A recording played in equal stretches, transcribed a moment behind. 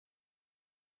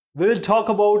We will talk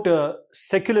about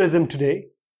secularism today.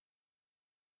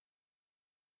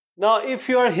 Now, if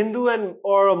you are Hindu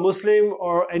or a Muslim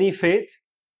or any faith,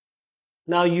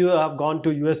 now you have gone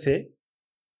to USA,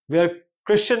 where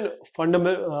Christian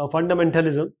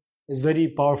fundamentalism is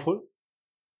very powerful.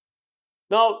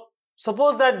 Now,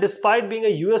 suppose that despite being a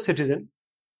US citizen,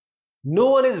 no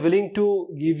one is willing to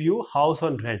give you house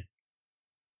on rent.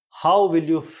 How will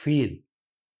you feel?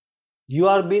 You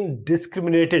are being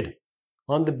discriminated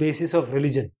on the basis of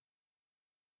religion.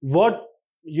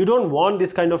 You don't want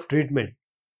this kind of treatment.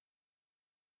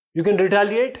 You can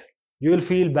retaliate, you will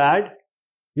feel bad,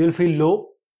 you will feel low.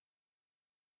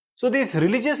 So these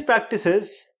religious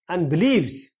practices and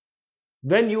beliefs,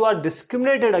 when you are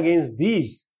discriminated against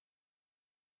these,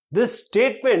 this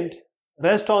statement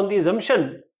rests on the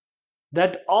assumption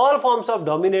that all forms of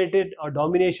dominated or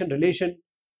domination relation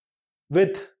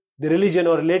with the religion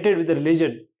or related with the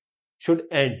religion should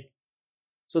end.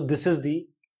 So this is the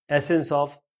essence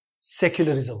of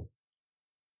secularism.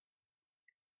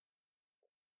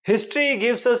 History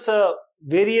gives us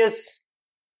various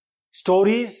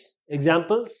stories,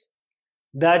 examples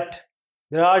that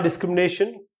there are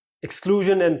discrimination,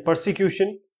 exclusion and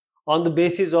persecution on the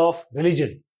basis of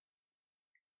religion.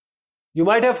 You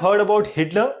might have heard about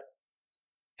Hitler.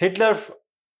 Hitler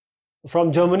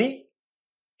from Germany.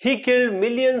 He killed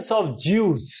millions of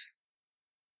Jews.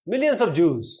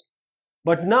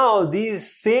 But now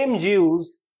these same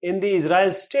Jews in the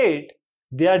Israel state,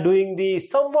 they are doing the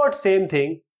somewhat same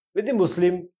thing with the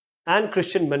Muslim and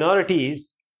Christian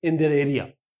minorities in their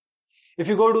area. If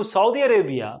you go to Saudi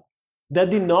Arabia, that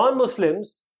the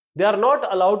non-Muslims, they are not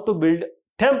allowed to build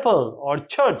temple or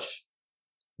church.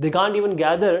 They can't even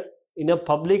gather in a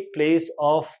public place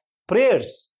of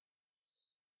prayers.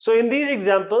 So in these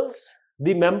examples,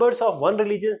 the members of one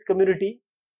religious community,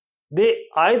 they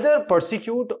either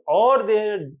persecute or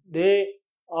they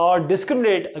or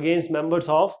discriminate against members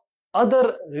of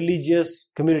other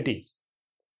religious communities.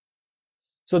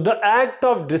 So the act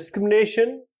of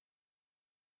discrimination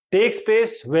takes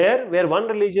place where one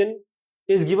religion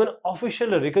is given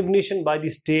official recognition by the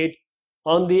state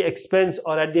on the expense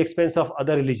or at the expense of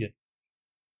other religion.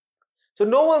 So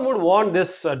no one would want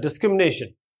this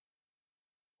discrimination.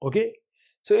 Okay.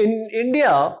 So in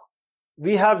India,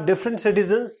 we have different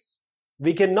citizens.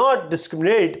 We cannot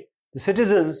discriminate the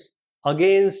citizens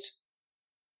against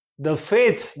the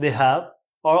faith they have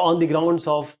or on the grounds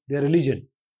of their religion.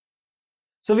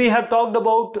 So we have talked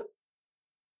about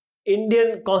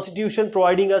Indian Constitution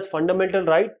providing us fundamental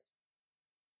rights.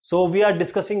 So we are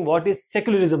discussing what is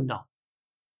secularism now.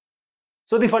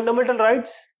 So the fundamental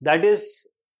rights, that is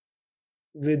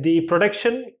with the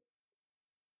protection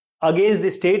against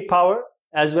the state power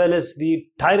as well as the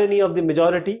tyranny of the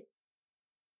majority.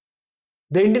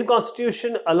 The Indian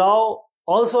Constitution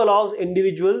also allows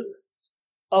individuals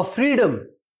a freedom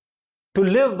to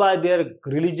live by their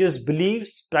religious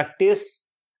beliefs, practice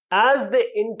as they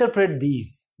interpret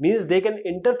these. Means they can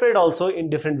interpret also in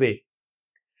different way.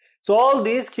 So all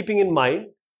these keeping in mind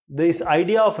this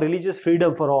idea of religious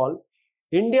freedom for all,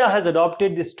 India has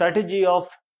adopted the strategy of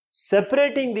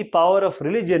separating the power of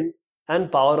religion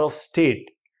and power of state.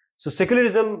 So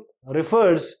secularism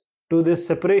refers to this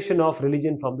separation of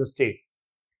religion from the state.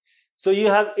 So you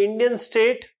have Indian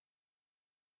state,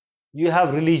 you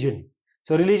have religion.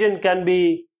 So religion can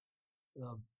be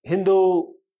Hindu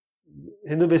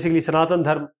basically Sanatan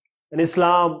Dharma, and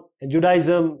Islam and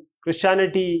Judaism,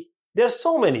 Christianity. There are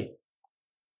so many.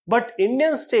 But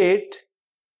Indian state,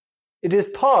 it is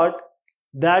thought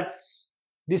that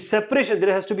the separation,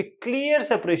 there has to be clear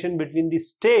separation between the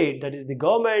state, that is the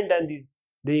government, and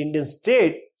the Indian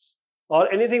state,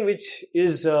 or anything which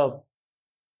is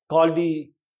called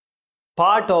the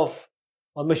part of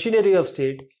or machinery of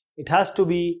state. It has to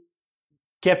be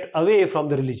kept away from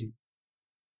the religion.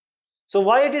 So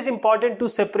why it is important to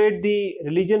separate the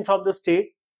religion from the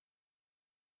state?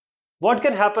 What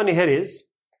can happen here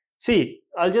is, see,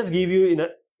 I'll just give you an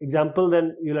example,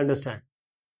 then you'll understand.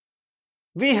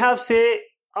 We have, say,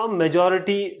 a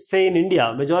majority, say in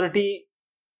India, majority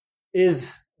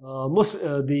is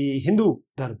the Hindu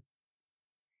Dharma,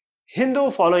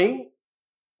 Hindu following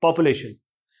population.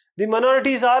 The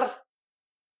minorities are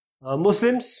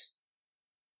Muslims,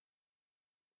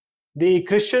 the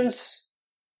Christians,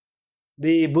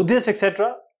 the Buddhists,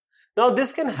 etc. Now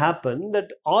this can happen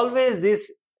that always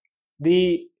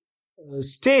the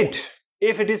state,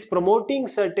 if it is promoting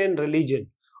certain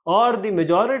religion or the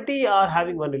majority are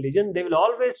having one religion, they will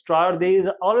always try, there is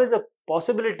always a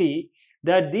possibility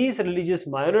that these religious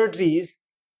minorities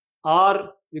are,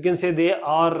 you can say, they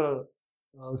are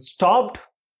stopped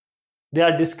They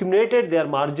are discriminated, they are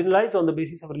marginalized on the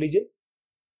basis of religion,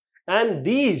 and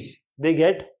these, they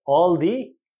get all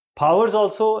the powers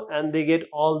also, and they get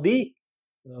all the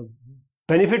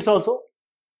benefits also.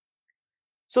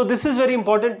 So this is very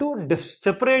important to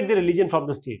separate the religion from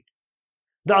the state.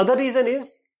 The other reason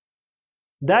is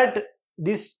that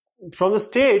this, from the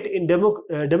state in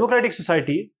democratic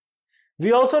societies,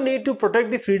 we also need to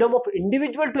protect the freedom of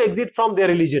individual to exit from their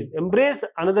religion, embrace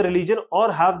another religion,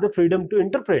 or have the freedom to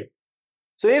interpret.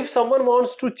 So if someone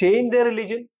wants to change their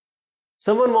religion,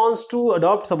 someone wants to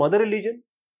adopt some other religion,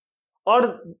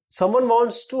 or someone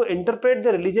wants to interpret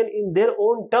the religion in their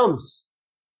own terms,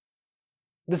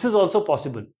 this is also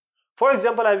possible. For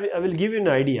example, I will give you an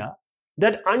idea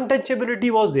that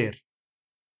untouchability was there.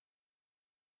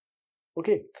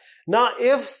 Okay. Now,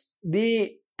 if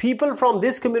the people from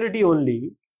this community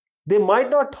only, they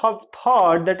might not have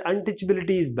thought that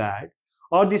untouchability is bad,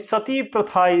 or the sati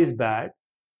pratha is bad.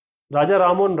 Raja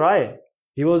Ramon Rai,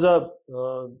 he was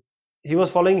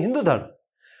following Hindu Dharma,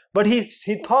 but he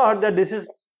thought that this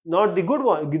is not the good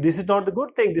one. This is not the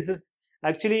good thing. This is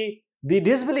actually the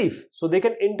disbelief. So they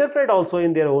can interpret also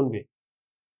in their own way.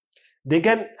 They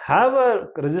can have a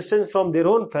resistance from their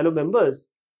own fellow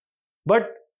members, but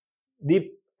the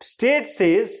state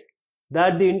says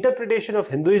that the interpretation of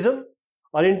Hinduism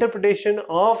or interpretation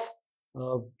of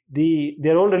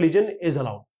their own religion is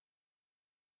allowed.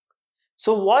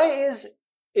 So why is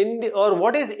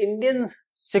what is Indian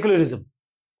secularism?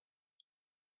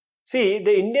 See,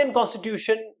 the Indian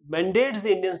constitution mandates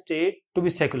the Indian state to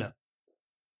be secular.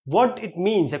 What it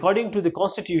means, according to the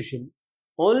constitution,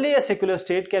 only a secular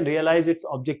state can realize its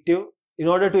objective in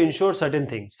order to ensure certain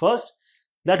things. First,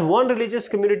 that one religious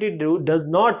community does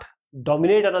not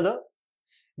dominate another.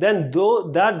 Then,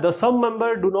 some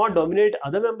members do not dominate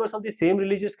other members of the same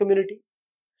religious community.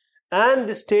 And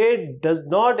the state does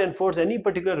not enforce any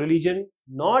particular religion,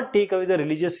 nor take away the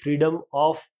religious freedom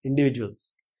of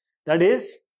individuals. That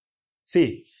is,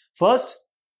 see, first,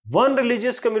 one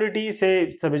religious community, say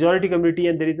it's a majority community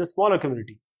and there is a smaller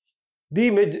community. The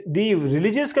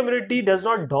religious community does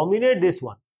not dominate this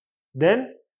one.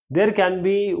 Then there can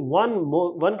be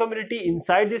one community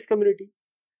inside this community.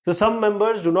 So some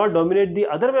members do not dominate the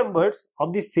other members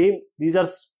of the same. These are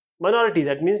minority.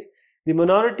 That means the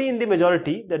minority in the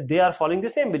majority, that they are following the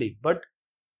same belief, but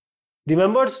the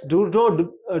members do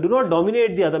not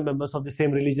dominate the other members of the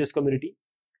same religious community.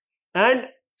 And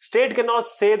state cannot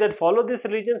say that follow this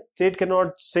religion. State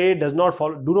cannot say do not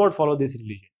follow this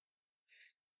religion.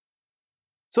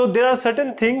 So there are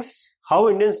certain things how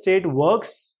Indian state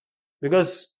works,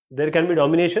 because there can be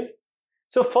domination.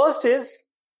 So first is,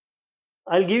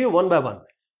 I'll give you one by one.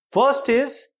 First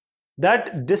is that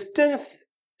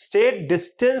state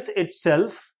distance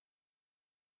itself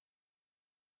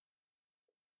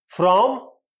from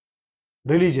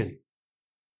religion.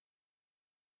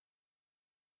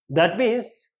 That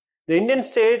means the Indian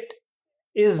state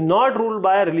is not ruled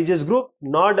by a religious group,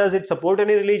 nor does it support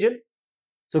any religion.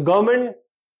 So government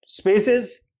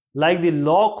spaces like the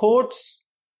law courts,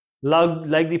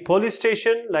 like the police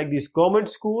station, like these government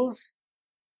schools,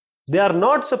 they are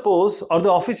not supposed, or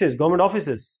the offices, government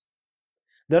offices,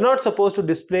 they are not supposed to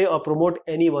display or promote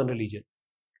any one religion.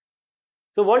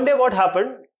 So one day what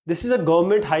happened, this is a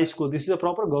government high school, this is a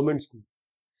proper government school.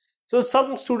 So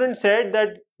some students said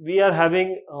that we are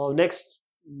having next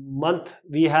month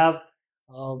we have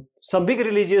some big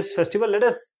religious festival, let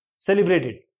us celebrate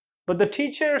it. But the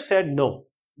teacher said no,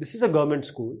 this is a government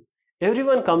school,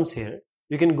 everyone comes here,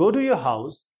 you can go to your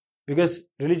house, because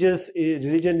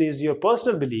religion is your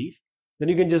personal belief, then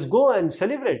you can just go and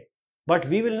celebrate. But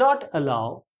we will not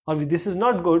allow, or this is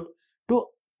not good to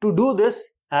do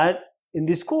this in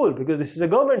the school, because this is a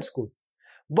government school.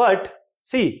 But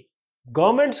see,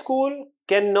 government school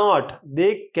cannot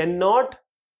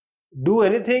do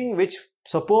anything which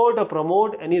support or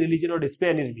promote any religion or display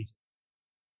any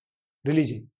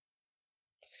religion.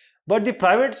 But the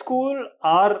private school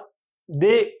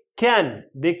they can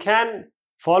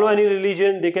follow any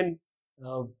religion, they can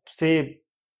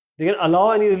they can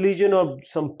allow any religion, or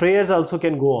some prayers also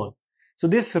can go on. So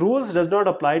this rules does not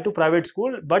apply to private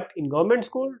school, but in government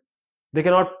school they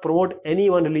cannot promote any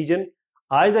one religion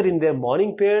either in their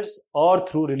morning prayers or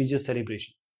through religious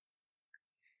celebration.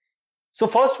 So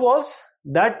first was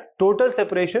that total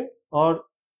separation, or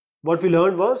what we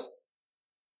learned was,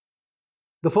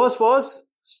 the first was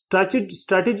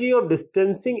strategy of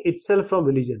distancing itself from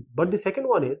religion. But the second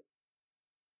one is,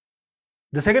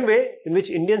 the second way in which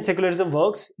Indian secularism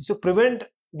works is to prevent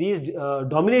these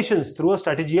dominations through a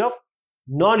strategy of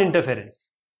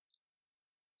non-interference.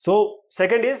 So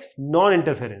second is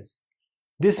non-interference.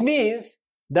 This means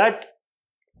that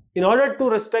in order to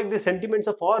respect the sentiments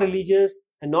of all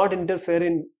religions and not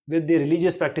interfere with the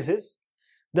religious practices,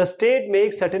 the state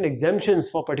makes certain exemptions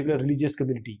for particular religious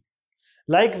communities.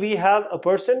 Like we have a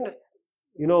person,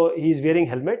 he's wearing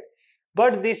helmet,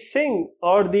 but the Singh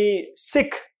or the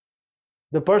Sikh,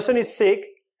 the person is Sikh,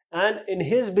 and in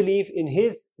his belief, in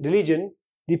his religion,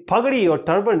 the pagadi or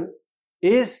turban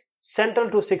is central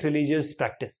to Sikh religious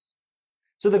practice.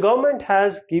 So the government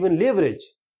has given leverage,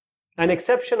 an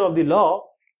exception of the law,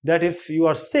 that if you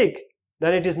are Sikh,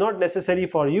 then it is not necessary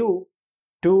for you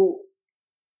to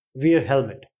wear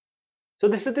helmet. So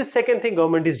this is the second thing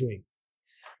government is doing.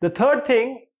 The third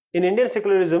thing in Indian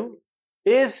secularism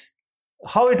is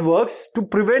how it works to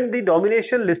prevent the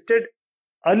domination listed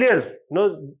earlier,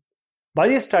 by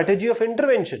the strategy of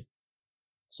intervention.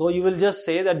 So you will just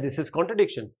say that this is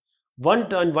contradiction. One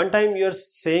time you are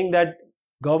saying that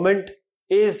government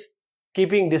is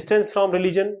keeping distance from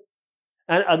religion,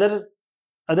 and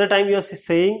other time you are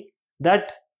saying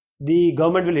that the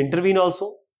government will intervene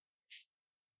also.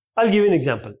 I'll give you an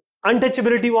example.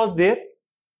 Untouchability was there.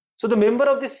 So the member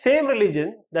of the same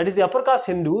religion, that is the upper caste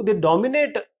Hindu, they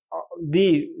dominate.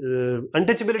 The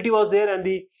untouchability was there and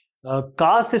the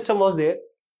caste system was there.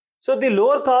 So the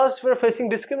lower caste were facing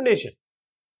discrimination.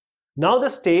 Now the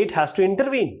state has to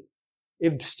intervene.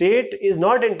 If state is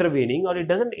not intervening or it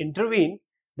doesn't intervene,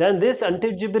 then this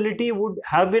untouchability would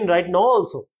have been right now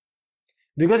also.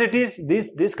 Because it is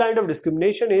this kind of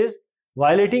discrimination is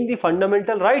violating the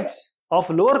fundamental rights of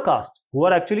lower caste, who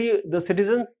are actually the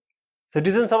citizens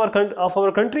of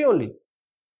our country only.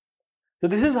 So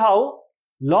this is how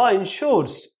law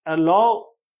ensures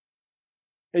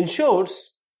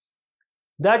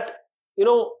that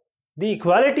the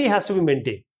equality has to be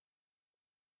maintained.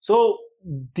 So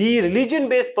the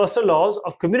religion-based personal laws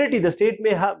of community, the state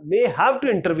may have to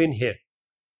intervene here.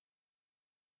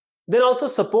 Then also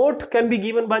support can be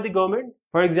given by the government.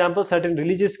 For example, certain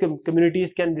religious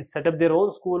communities can set up their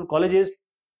own school, colleges.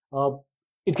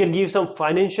 It can give some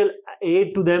financial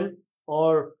aid to them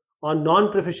or on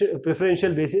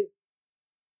non-preferential basis.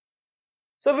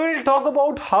 So we will talk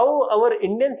about how our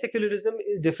Indian secularism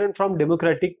is different from the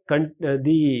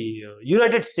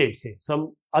United States, say,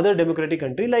 some other democratic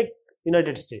country like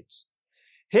United States.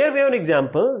 Here we have an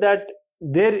example that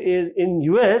there is in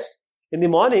US, in the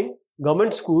morning,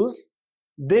 government schools,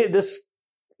 they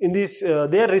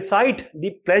recite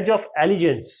the Pledge of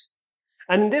Allegiance,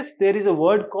 and in this there is a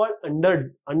word called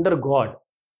under God.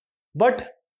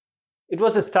 But it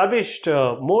was established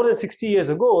more than 60 years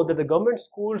ago that the government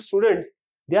school students,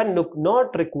 they are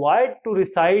not required to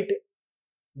recite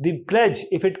the pledge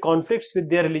if it conflicts with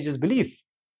their religious belief.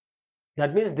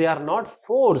 That means they are not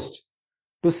forced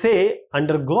to say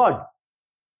under God.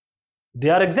 They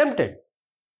are exempted.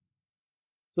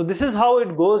 So this is how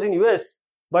it goes in US.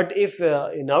 But if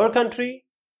in our country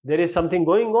there is something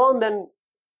going on, then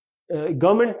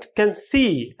government can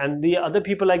see, and the other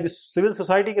people like the civil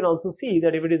society can also see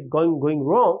that if it is going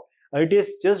wrong, or it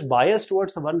is just biased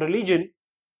towards one religion,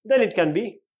 then it can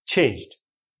be changed.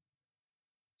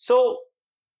 So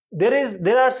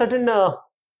there are certain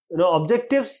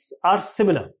objectives are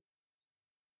similar.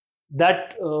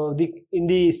 That in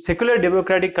the secular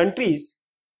democratic countries,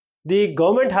 the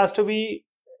government has to be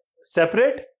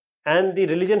separate and the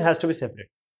religion has to be separate.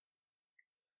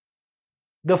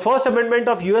 The First Amendment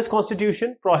of US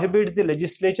Constitution prohibits the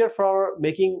legislature from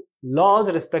making laws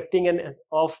respecting an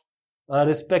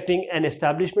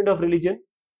establishment of religion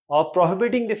or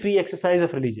prohibiting the free exercise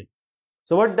of religion.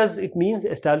 So what does it mean?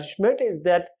 Establishment is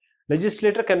that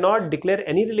legislator cannot declare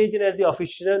any religion as the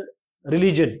official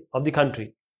religion of the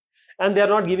country, and they are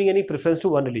not giving any preference to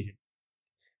one religion.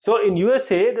 So in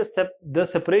USA, the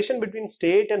separation between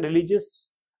state and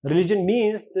religion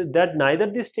means that neither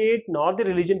the state nor the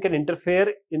religion can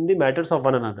interfere in the matters of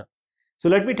one another. So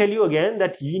let me tell you again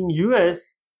that in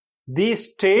US, the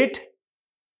state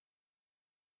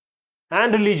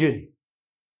and religion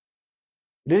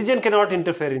cannot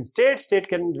interfere in state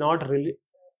cannot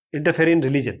interfere in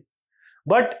religion.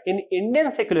 But in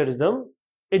Indian secularism,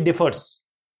 it differs,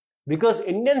 because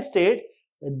Indian state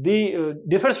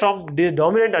differs from the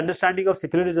dominant understanding of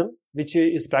secularism which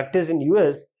is practiced in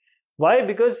US. Why?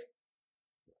 Because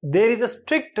there is a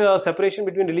strict separation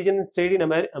between religion and state in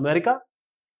America,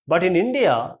 but in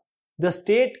India, the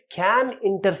state can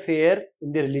interfere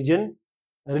in the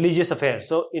religious affairs.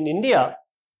 So in India,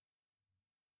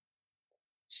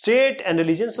 state and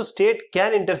religion, so state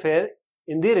can interfere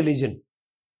in the religion.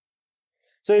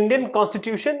 So Indian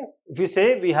Constitution, if we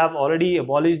say we have already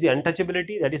abolished the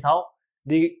untouchability, that is how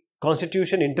the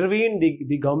Constitution intervened,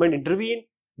 the government intervened,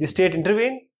 the state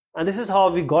intervened, and this is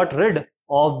how we got rid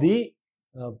of the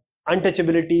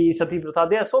untouchability, sati pratha.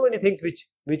 There are so many things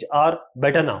which are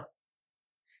better now.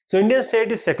 So Indian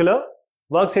state is secular,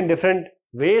 works in different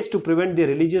ways to prevent the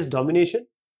religious domination.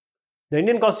 The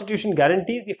Indian constitution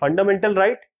guarantees the fundamental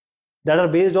right that are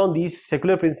based on these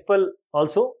secular principle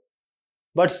also,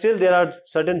 but still there are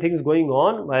certain things going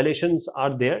on, violations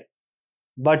are there.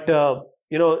 But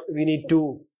we need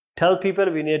to tell people,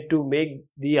 we need to make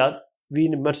we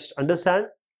must understand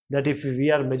that if we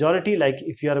are majority, like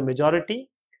if you are a majority,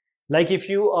 like if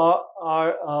you are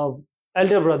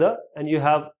elder brother and you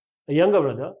have a younger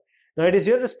brother, now it is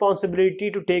your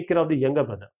responsibility to take care of the younger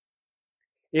brother.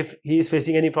 If he is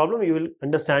facing any problem, you will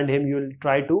understand him, you will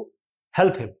try to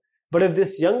help him. But if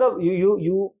this younger,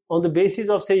 you on the basis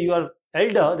of, say, you are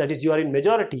elder, that is you are in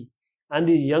majority, and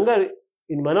the younger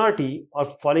in minority or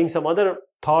following some other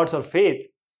thoughts or faith,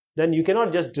 then you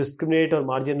cannot just discriminate or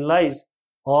marginalize,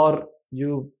 or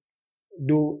you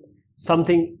do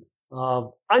something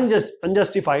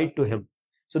unjustified to him.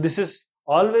 So this is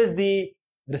always the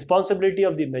responsibility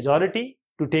of the majority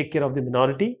to take care of the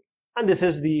minority, and this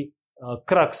is the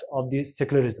crux of the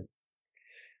secularism.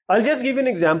 I'll just give you an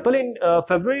example. In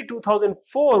February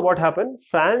 2004, what happened?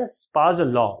 France passed a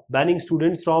law banning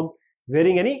students from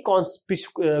wearing any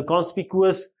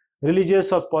conspicuous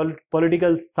religious or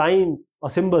political sign or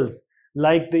symbols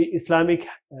like the Islamic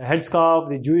headscarf,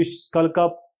 the Jewish skull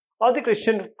cap, or the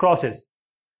Christian crosses.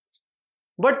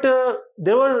 But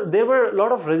there were a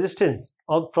lot of resistance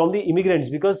from the immigrants,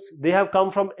 because they have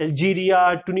come from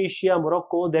Algeria, Tunisia,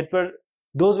 Morocco.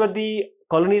 Those were the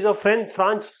colonies of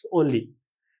France only.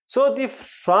 So the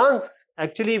France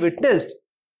actually witnessed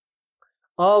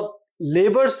a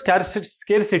labor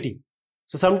scarcity.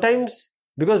 So sometimes,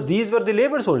 because these were the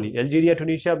labors only, Algeria,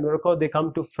 Tunisia, Morocco, they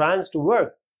come to France to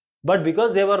work. But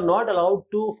because they were not allowed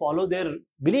to follow their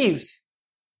beliefs,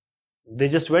 they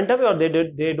just went away, or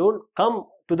they don't come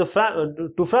to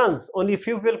France. Only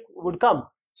few people would come.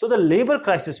 So the labor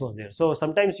crisis was there. So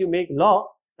sometimes you make law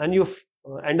and you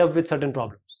end up with certain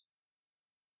problems.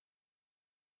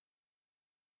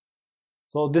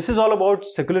 So this is all about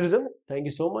secularism. Thank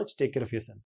you so much. Take care of yourself.